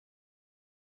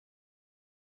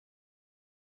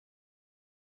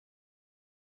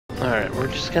Alright, we're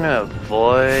just gonna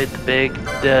avoid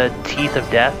the teeth of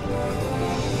death.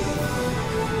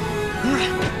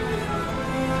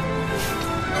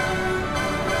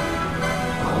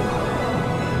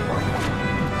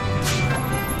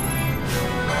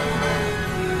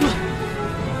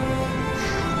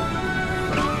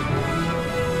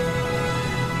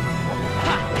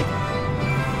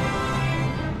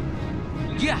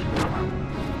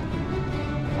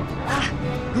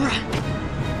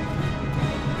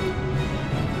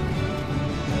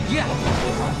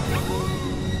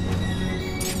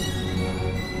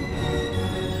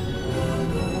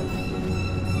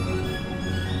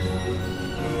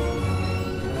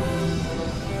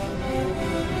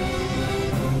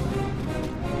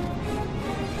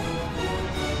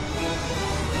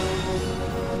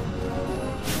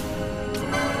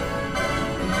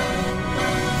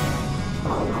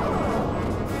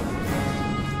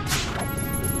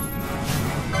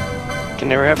 Can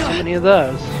never have too many of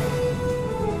those.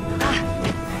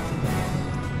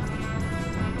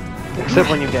 Except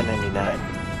when you get 99.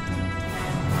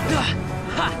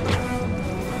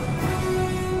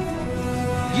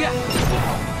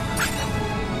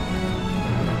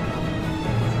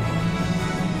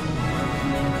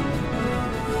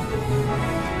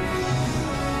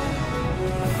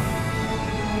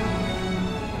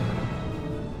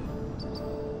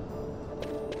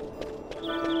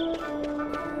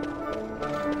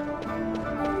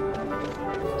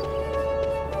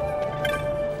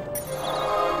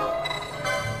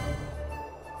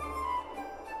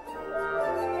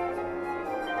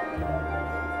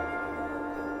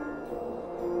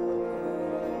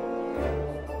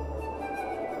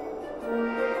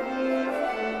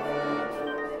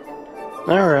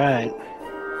 All right.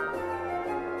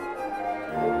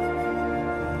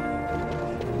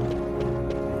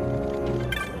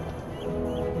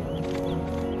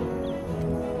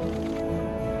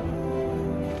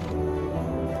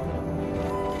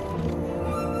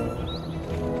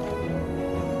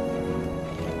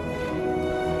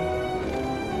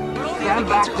 Stand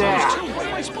back there.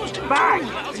 Bang!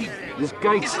 This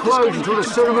gate's closed until the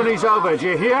ceremony's over, do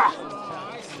you hear?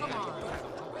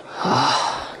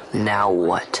 Now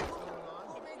what?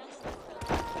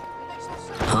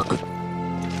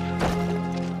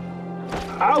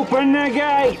 Open the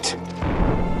gate!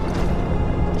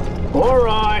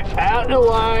 Alright, out the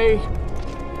way.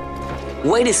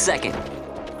 Wait a second.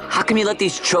 How come you let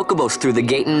these chocobos through the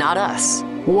gate and not us?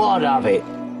 What of it?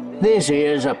 This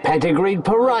here's a pedigreed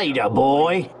parader,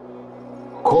 boy.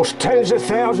 Cost tens of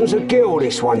thousands of gil,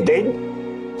 this one did.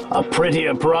 A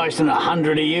prettier price than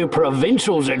 100 of you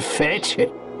provincials would fetch.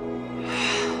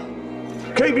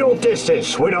 Keep your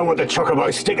distance. We don't want the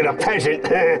chocobo sticking a peasant.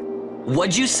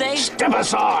 What'd you say? Step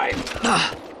aside.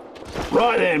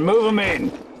 Right then, move them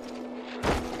in.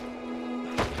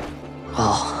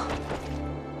 Oh.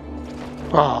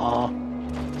 Aww.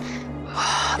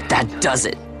 That does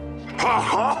it. Ho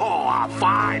ho! A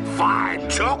fine, fine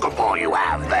chocobo you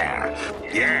have there.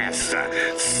 Yes,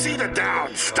 cedar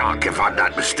down stock if I'm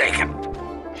not mistaken.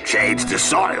 Change the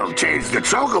soil, change the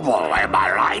chocobo, am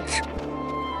I right?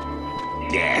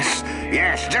 Yes,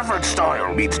 yes, different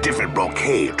soil means different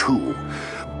bouquet too.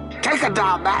 Take a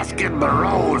Damascus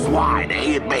Barreau's wine,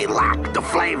 it may lack the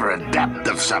flavor and depth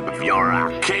of some of your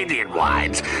Arcadian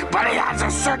wines, but it has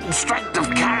a certain strength of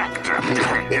character.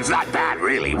 It's not bad,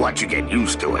 really, once you get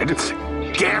used to it.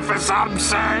 Care for some,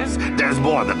 sirs? There's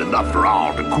more than enough for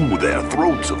all to cool their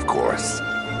throats, of course.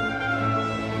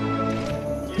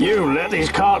 You let these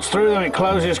carts through and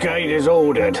close this gate as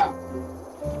ordered.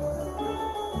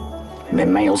 My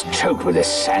mail's choked with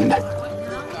this sand.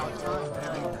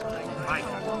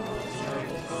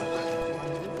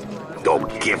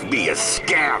 Don't give me a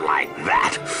scare like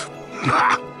that.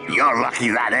 You're lucky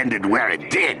that ended where it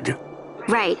did.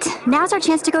 Right. Now's our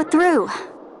chance to go through.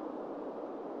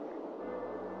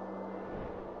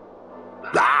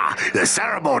 Ah, the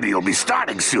ceremony will be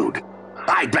starting soon.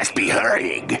 I'd best be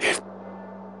hurrying.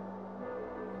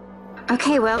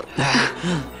 Okay, well...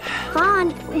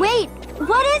 Vaughn, wait!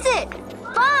 What is it?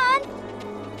 Vaughn!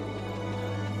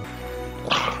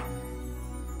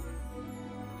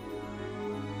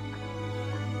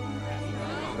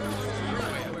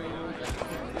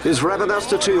 Is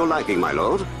Rabanasta to your liking, my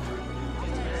lord?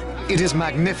 It is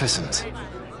magnificent.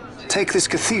 Take this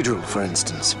cathedral, for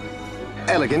instance.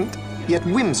 Elegant, yet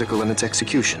whimsical in its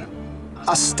execution.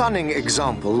 A stunning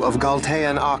example of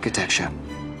Galtean architecture.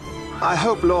 I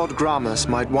hope Lord Gramus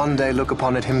might one day look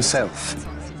upon it himself.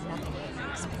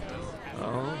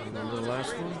 Oh, remember the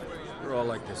last one? We're all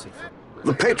like this.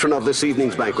 The patron of this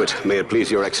evening's banquet, may it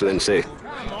please your excellency.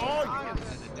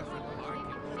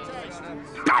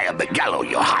 I am Miguel,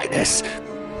 Your Highness.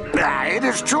 It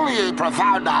is truly a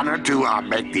profound honor to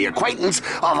make the acquaintance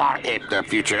of our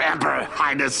future Emperor,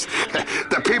 Highness.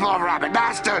 The people of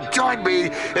Rabanasta join me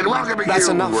in welcoming you. That's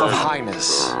enough of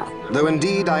Highness. Though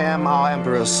indeed I am our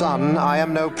Emperor's son, I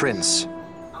am no prince.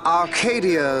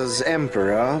 Arcadia's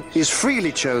Emperor is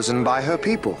freely chosen by her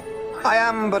people. I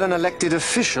am but an elected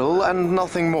official and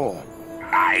nothing more.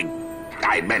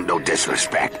 I meant no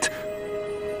disrespect.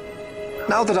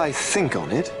 Now that I think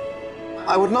on it,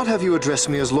 I would not have you address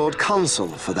me as Lord Consul,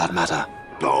 for that matter.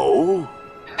 No?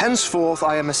 Henceforth,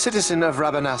 I am a citizen of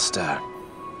Rabanasta.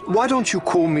 Why don't you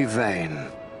call me Vane?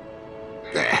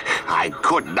 I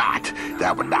could not.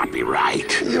 That would not be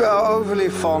right. You are overly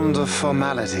fond of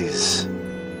formalities.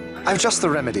 I've just the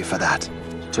remedy for that.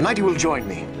 Tonight you will join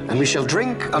me, and we shall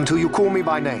drink until you call me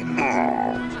by name.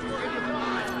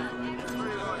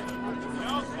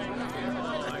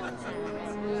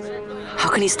 How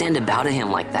can he stand about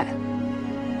him like that?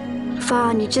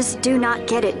 Vaughn, you just do not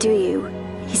get it, do you?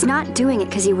 He's not doing it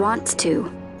because he wants to.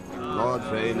 Lord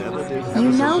Vane never did.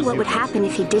 You know what would happen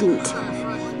if he didn't.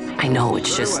 I know,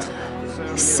 it's just...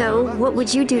 So, what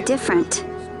would you do different?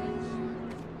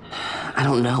 I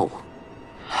don't know.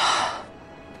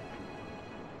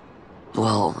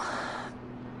 Well...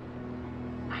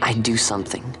 I'd do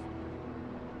something.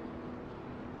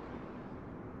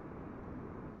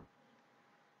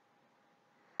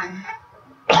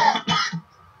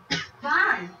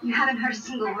 Vaughn, you haven't heard a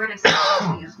single word I've said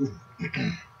to you.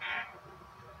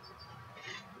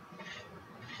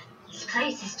 This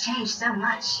place has changed so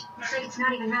much. Looks like it's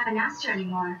not even Rabanasta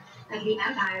anymore. Like the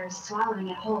Empire is swallowing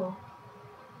it whole.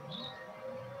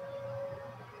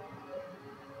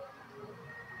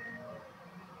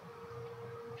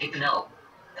 Hey, Penelope,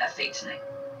 that fate tonight.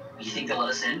 You think they'll let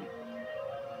us in?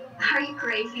 Are you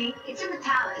crazy? It's in the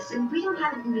palace, and we don't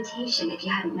have an invitation if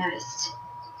you hadn't noticed.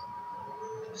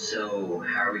 So,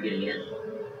 how are we getting in?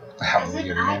 As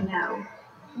if I know.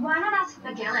 Why not ask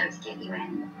Magello to get you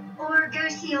in? Or go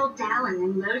see old Dallin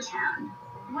in Lowtown?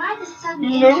 Why the sudden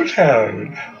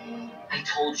Lowtown? I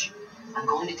told you. I'm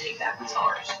going to take back what's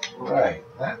ours. Right,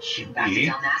 that should Back to be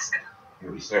Dalmasca.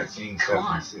 where we start seeing Come stuff in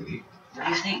on. the city. What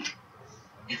do you think?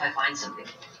 If I find something,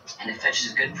 and it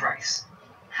fetches a good price,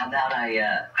 how about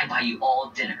I buy you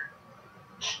all dinner?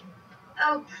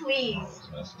 Oh, please.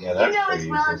 Yeah, You that's know as pretty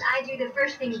well as easy. I do the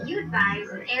first thing you'd buy is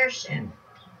an airship.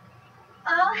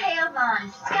 Oh, hail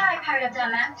Vaughn, Sky Pirate of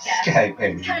Dalmasca. Sky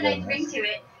Pirate It's got a of nice ring to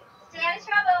it. Stay out of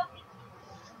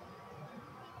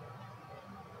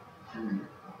trouble.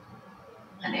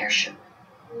 An airship.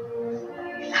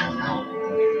 I don't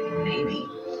know. Maybe,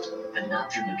 but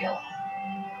not through Miguel.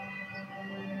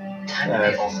 Time to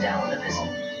pay old Dallin a visit.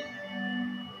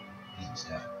 Easy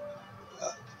stuff.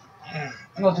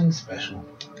 Nothing special.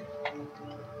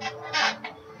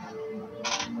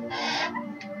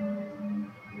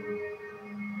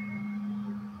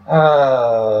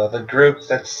 The group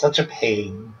that's such a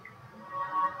pain.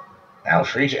 Now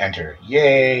free to enter.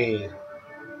 Yay!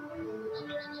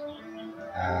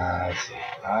 Let's see.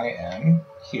 I am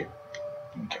here.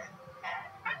 Okay.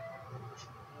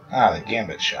 The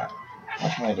gambit shot. How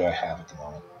much money do I have at the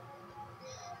moment?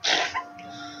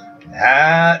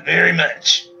 Not very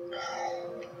much.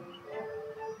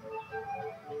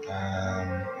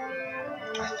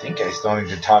 I think I still need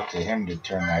to talk to him to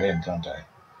turn that in, don't I?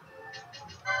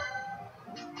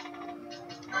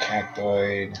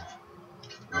 Cactoid,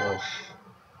 wolf.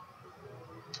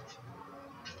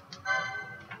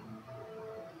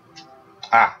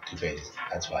 Two pages.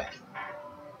 That's why.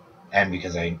 And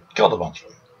because I killed a bunch of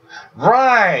them.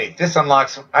 Right! This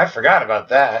unlocks... I forgot about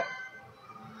that.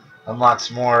 Unlocks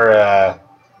more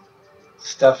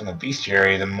stuff in the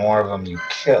bestiary the more of them you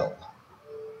kill.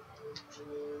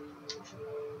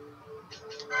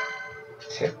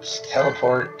 Tips.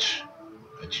 Teleport.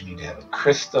 But you need to have a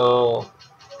crystal.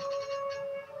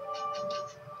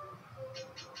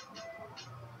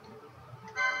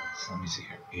 So let me see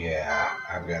here. Yeah,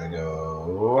 I've got to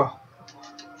go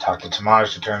talk to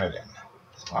Tamaj to turn it in.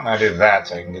 So why don't I do that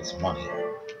so I can get some money?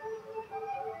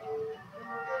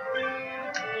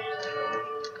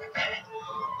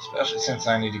 Especially since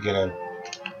I need to get a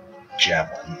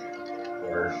javelin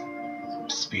or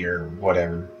spear,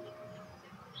 whatever.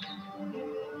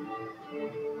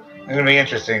 It's gonna be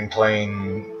interesting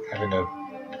playing, having to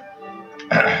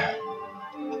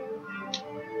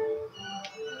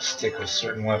stick with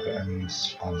certain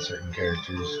weapons on certain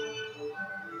characters.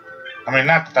 I mean,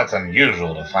 not that that's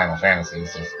unusual to Final Fantasy.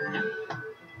 It's just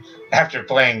after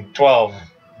playing 12,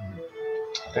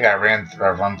 I think I've run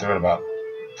through it about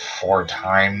 4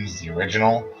 times the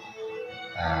original.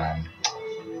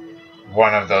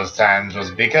 one of those times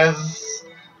was because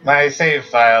my save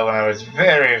file, when I was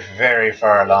very, very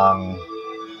far along,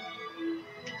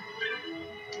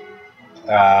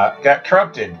 got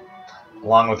corrupted,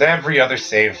 along with every other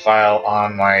save file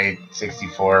on my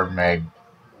 64 meg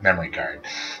memory card.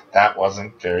 That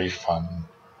wasn't very fun.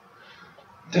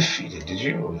 Defeated, did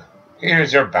you?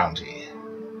 Here's your bounty.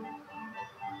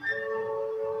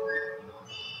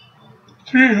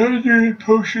 300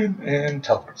 potion and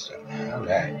teleport stone.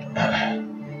 Okay.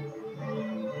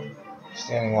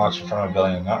 Standing watch in front of a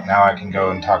building. No, now I can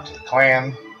go and talk to the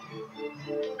clan.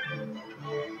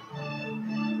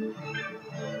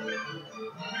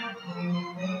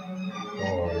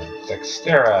 Or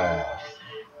Dextera.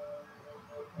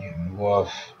 Mutant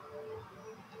Wolf.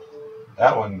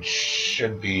 That one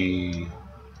should be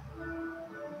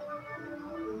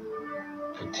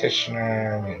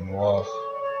Petitioner, Mutant Wolf.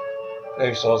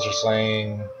 Brave Souls are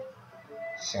Slain.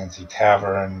 Sansi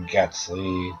Tavern,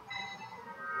 Gatsley.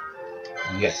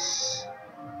 Yes.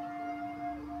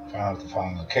 Found out the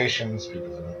following locations. Speak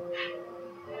of them.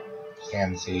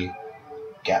 Sansi,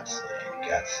 Gatsley.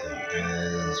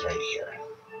 Gatsley is right here.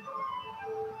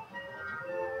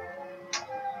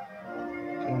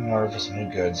 In order for some new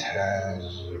goods,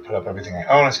 has put up everything I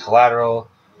own as collateral.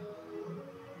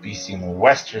 Beastie in the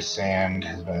Western Sand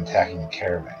has been attacking the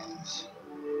caravans.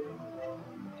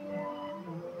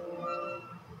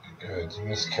 Good. You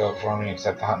must kill it for me,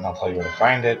 accept the hunt, and I'll tell you where to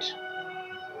find it.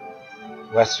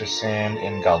 Western Sand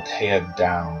in Galtea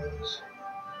Downs.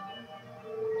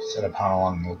 Set upon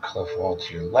along the cliff wall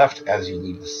to your left as you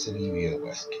leave the city via the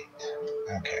west gate.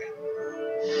 Okay.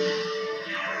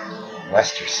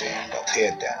 Western Sand,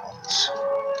 Galtea Downs.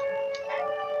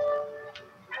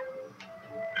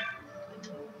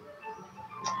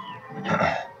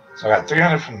 So I got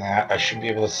 300 from that. I should be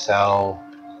able to sell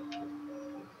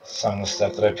some of the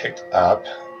stuff that I picked up.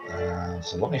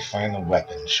 So let me find the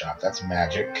weapon shop. That's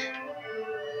magic.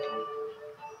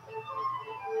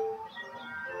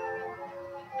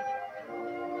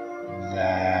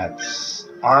 That's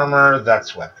armor.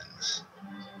 That's weapons.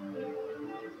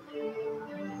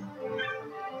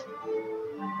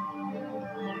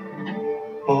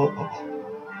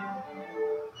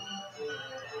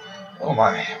 Oh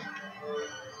my.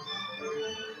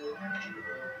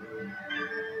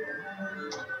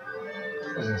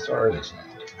 Closing storage.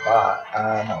 But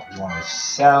no, we want to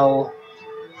sell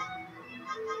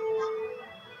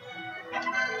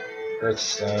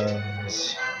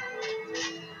earthstones,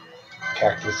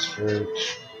 cactus fruit,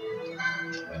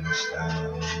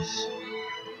 windstones.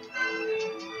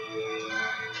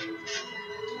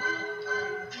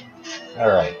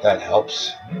 Alright, that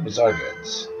helps. New bizarre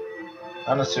goods.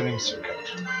 Unassuming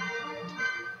surcoat.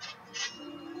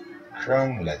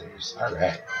 Chrome leathers.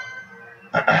 Alright.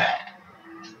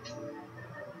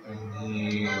 We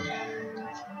need...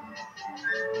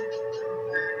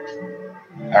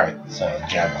 Alright, so the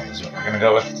javelin is what we're going to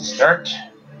go with to start.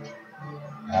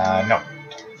 No.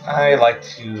 I like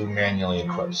to manually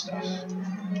equip stuff.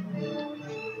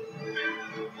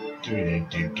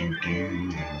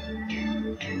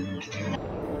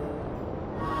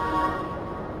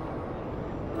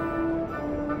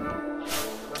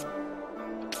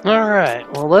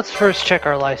 Alright, well let's first check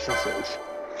our licenses.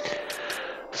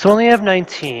 So we only have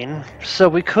 19, so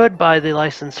we could buy the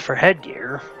license for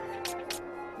headgear.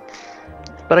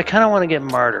 But I kind of want to get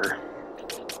Martyr.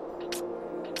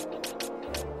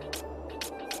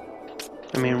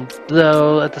 I mean,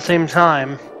 though, at the same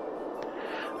time...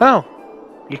 Oh!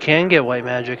 You can get white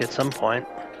magic at some point.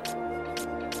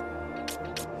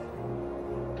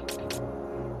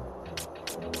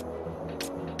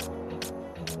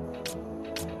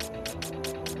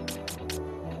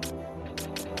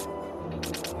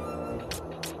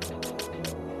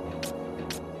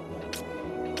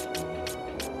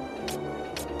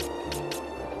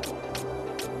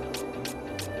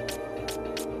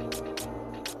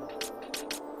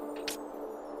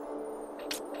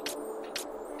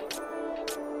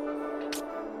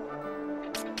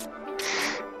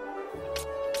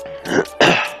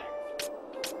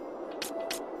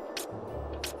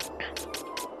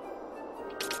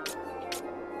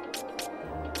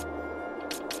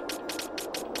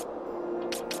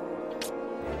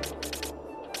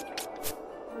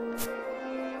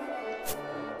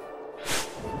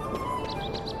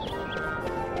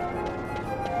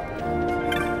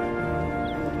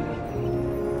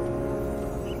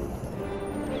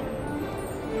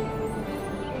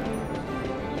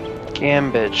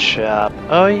 Gambit shop.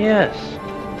 Oh yes.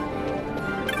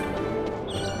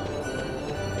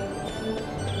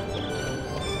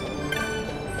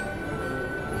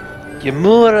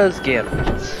 Yamura's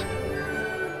Gambits.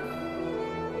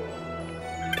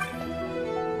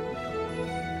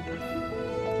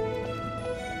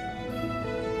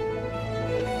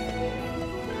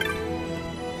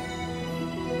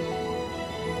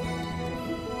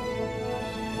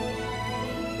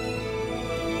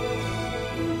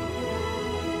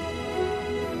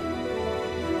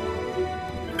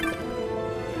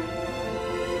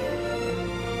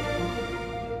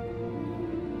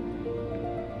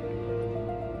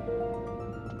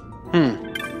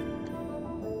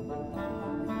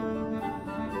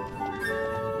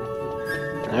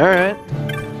 Alright.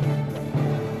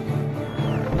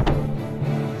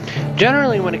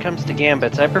 Generally, when it comes to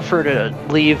gambits, I prefer to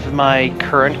leave my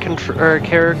current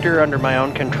character under my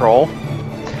own control,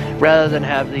 rather than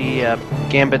have the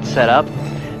gambit set up.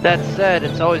 That said,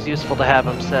 it's always useful to have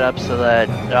them set up so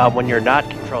that when you're not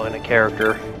controlling a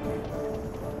character,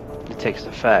 it takes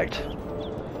effect.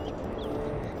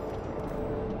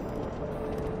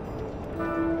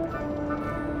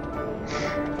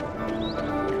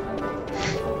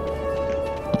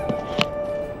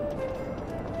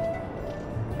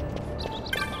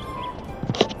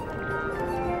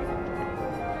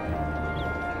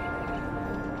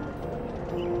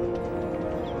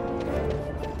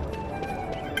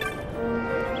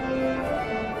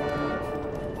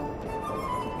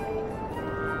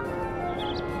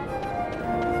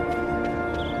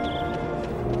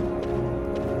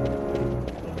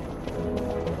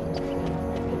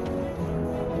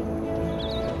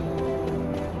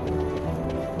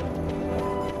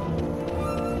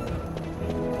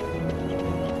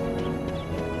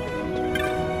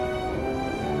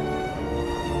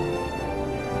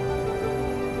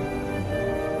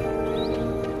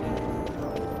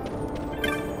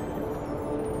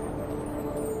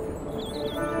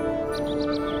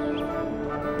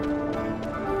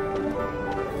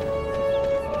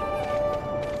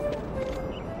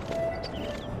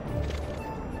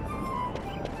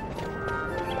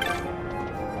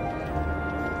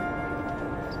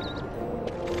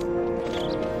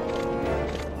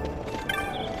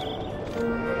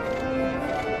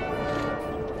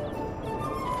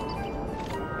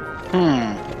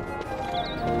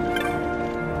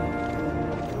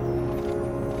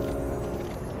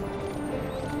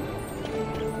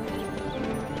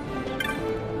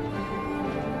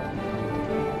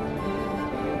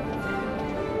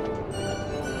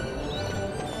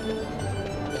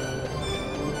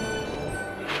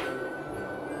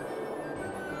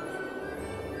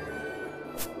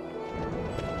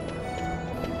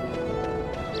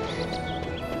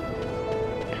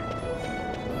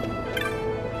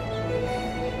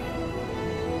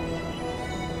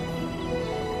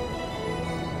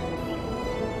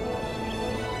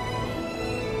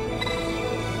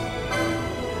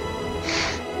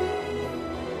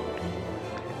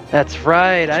 That's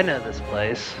right, I know this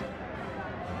place.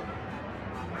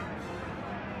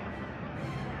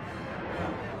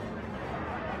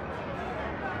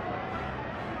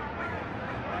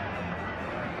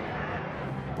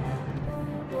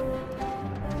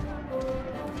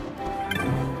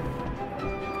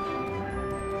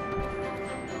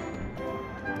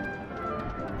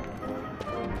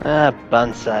 Ah,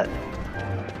 Bunset.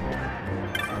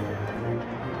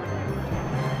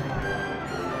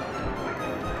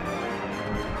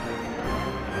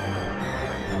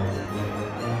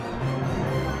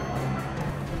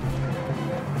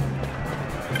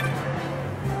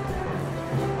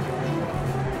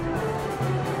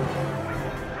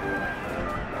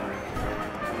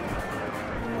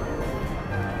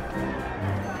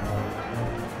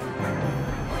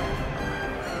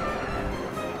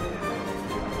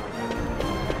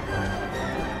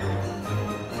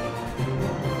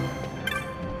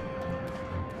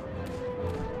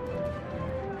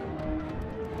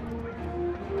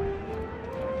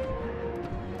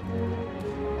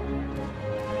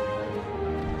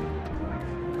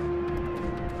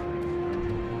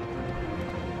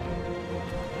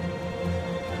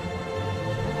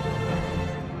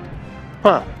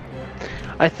 Huh.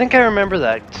 I think I remember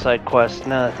that side quest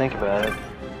now that I think about it.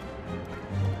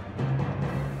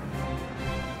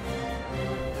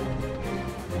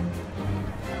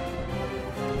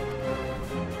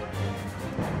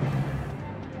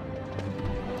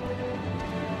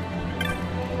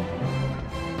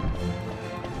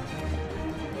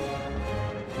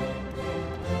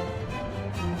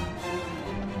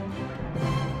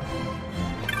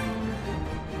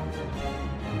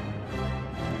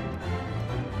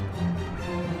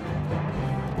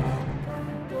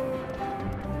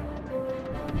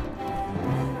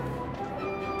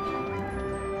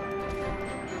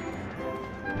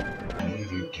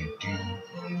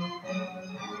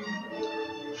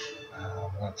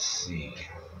 Let's see.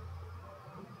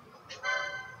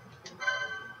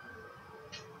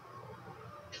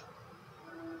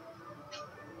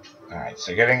 Alright,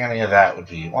 so getting any of that would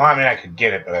be... Well, I mean, I could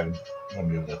get it, but I wouldn't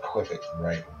be able to equip it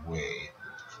right away.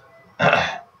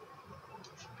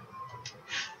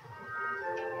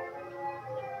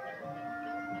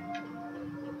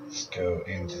 Let's go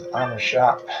into the armor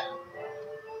shop.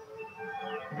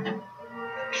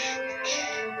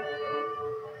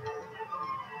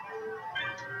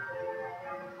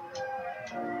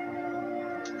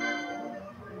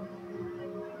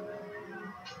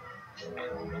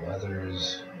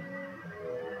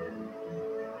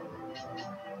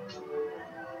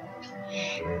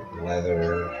 Shirt,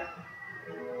 leather,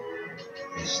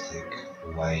 mystic,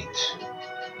 light.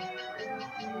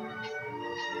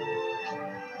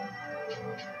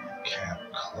 Cap,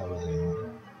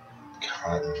 clothing,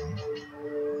 cotton.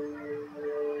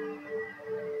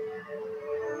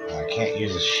 I can't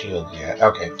use a shield yet.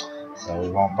 Okay, so we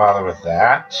won't bother with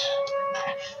that.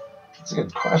 That's a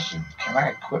good question. Can I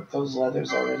equip those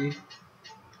leathers already?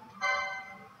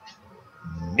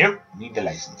 Nope. Need the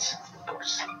license, of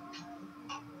course.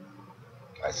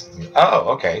 License. Oh,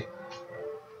 okay.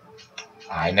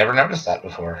 I never noticed that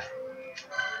before.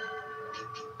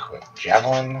 Equip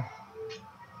javelin.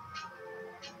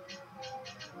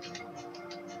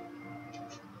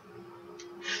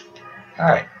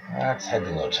 Alright, let's head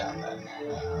to Lowtown then.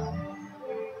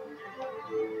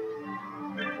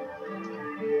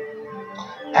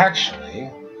 Actually,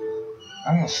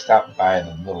 I'm going to stop by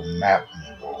the little map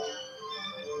noodle.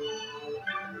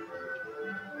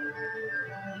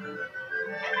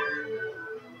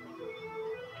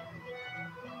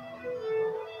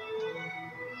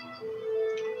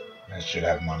 I should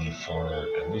have money for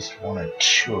at least one or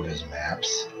two of his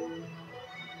maps.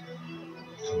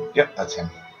 So, yep, that's him.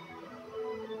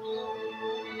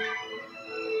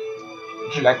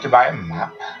 Would you like to buy a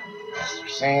map? Yes,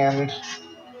 sand.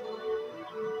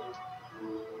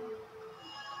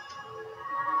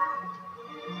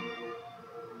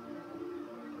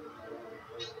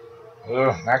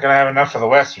 Ooh, not gonna have enough for the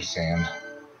Western sand.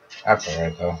 That's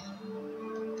alright though.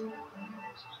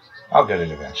 I'll get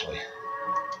it eventually.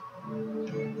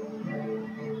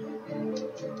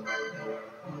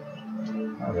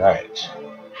 Alright.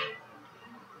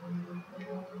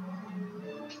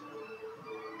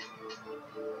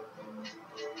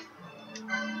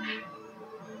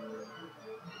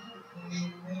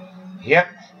 Yep.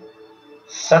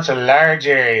 Such a large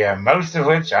area, most of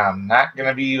which I'm not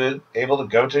gonna be able to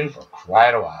go to for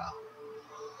quite a while.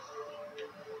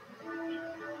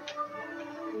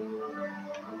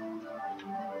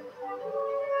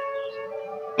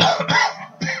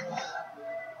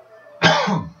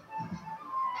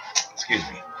 Excuse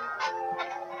me.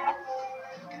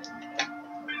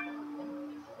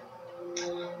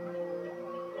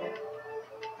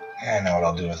 I know what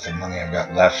I'll do with the money I've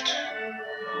got left.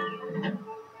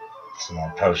 Some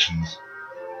more potions.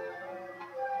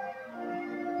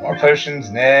 More potions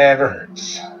never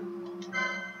hurts.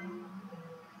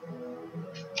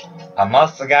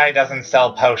 Unless the guy doesn't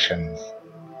sell potions.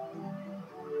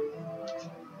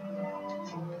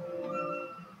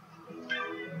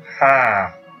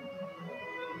 Huh.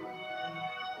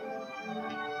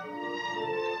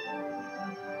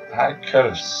 I could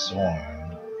have sworn.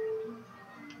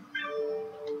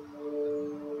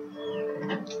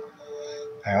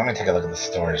 Hey, let me take a look at the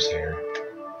stores here.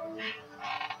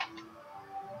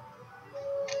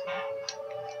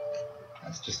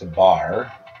 That's just a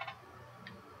bar.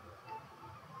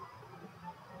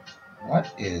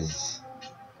 What is...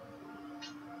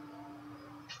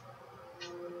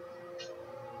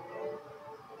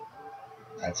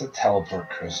 That's a teleport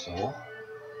crystal.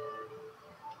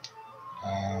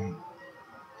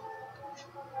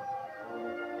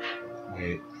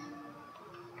 Wait.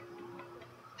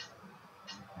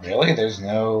 Really? There's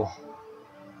no...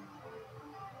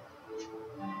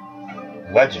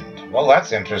 Legend. Well,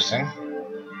 that's interesting.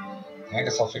 I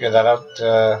guess I'll figure that out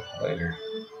later.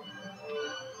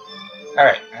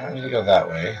 Alright, I don't need to go that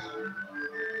way.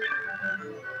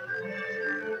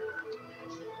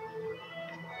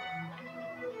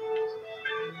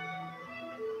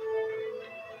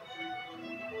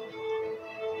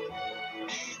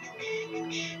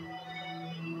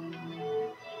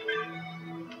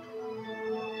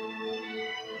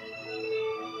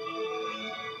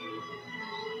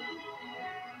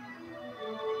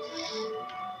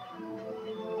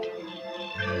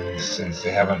 Since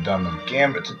they haven't done the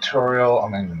Gambit tutorial,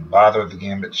 I'm not even bother with the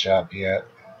Gambit shop yet.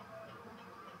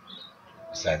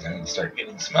 Besides, I need to start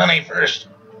getting some money first.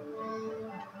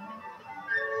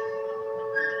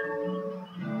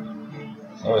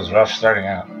 It's always rough starting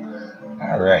out.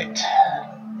 Alright.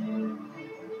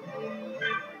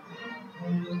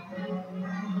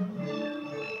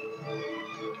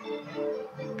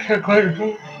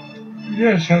 Calculator.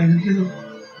 Yes, I do.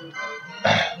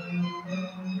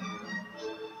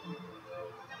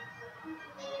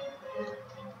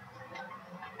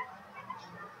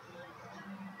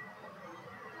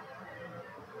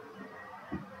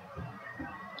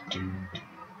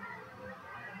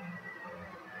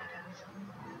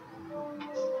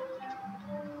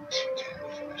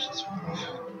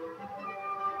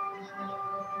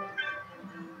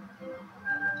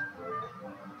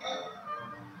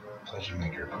 Pleasure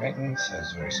maker your acquaintance. That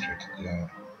was very strict.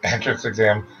 Entrance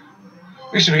exam.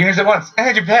 We should begin this at once.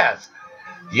 And you pass.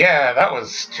 Yeah, that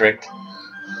was strict.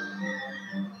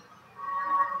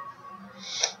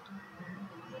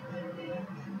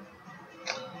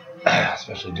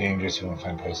 Especially dangerous. You won't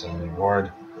find places on your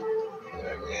board. For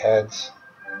the ugly heads.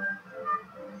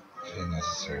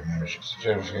 Necessary membership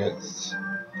certificates.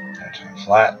 No time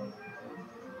flat.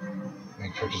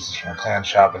 Make purchases from a clan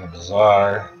shop in the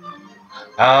bazaar.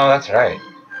 Oh, that's right.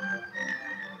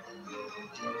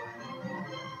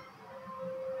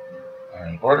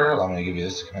 In order, allow me to give you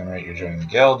this to commemorate your joining the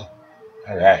guild.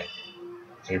 Alright.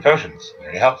 3 potions.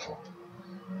 Very helpful.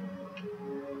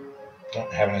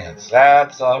 Don't have any hints.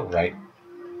 That's alright.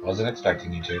 Wasn't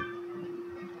expecting you to.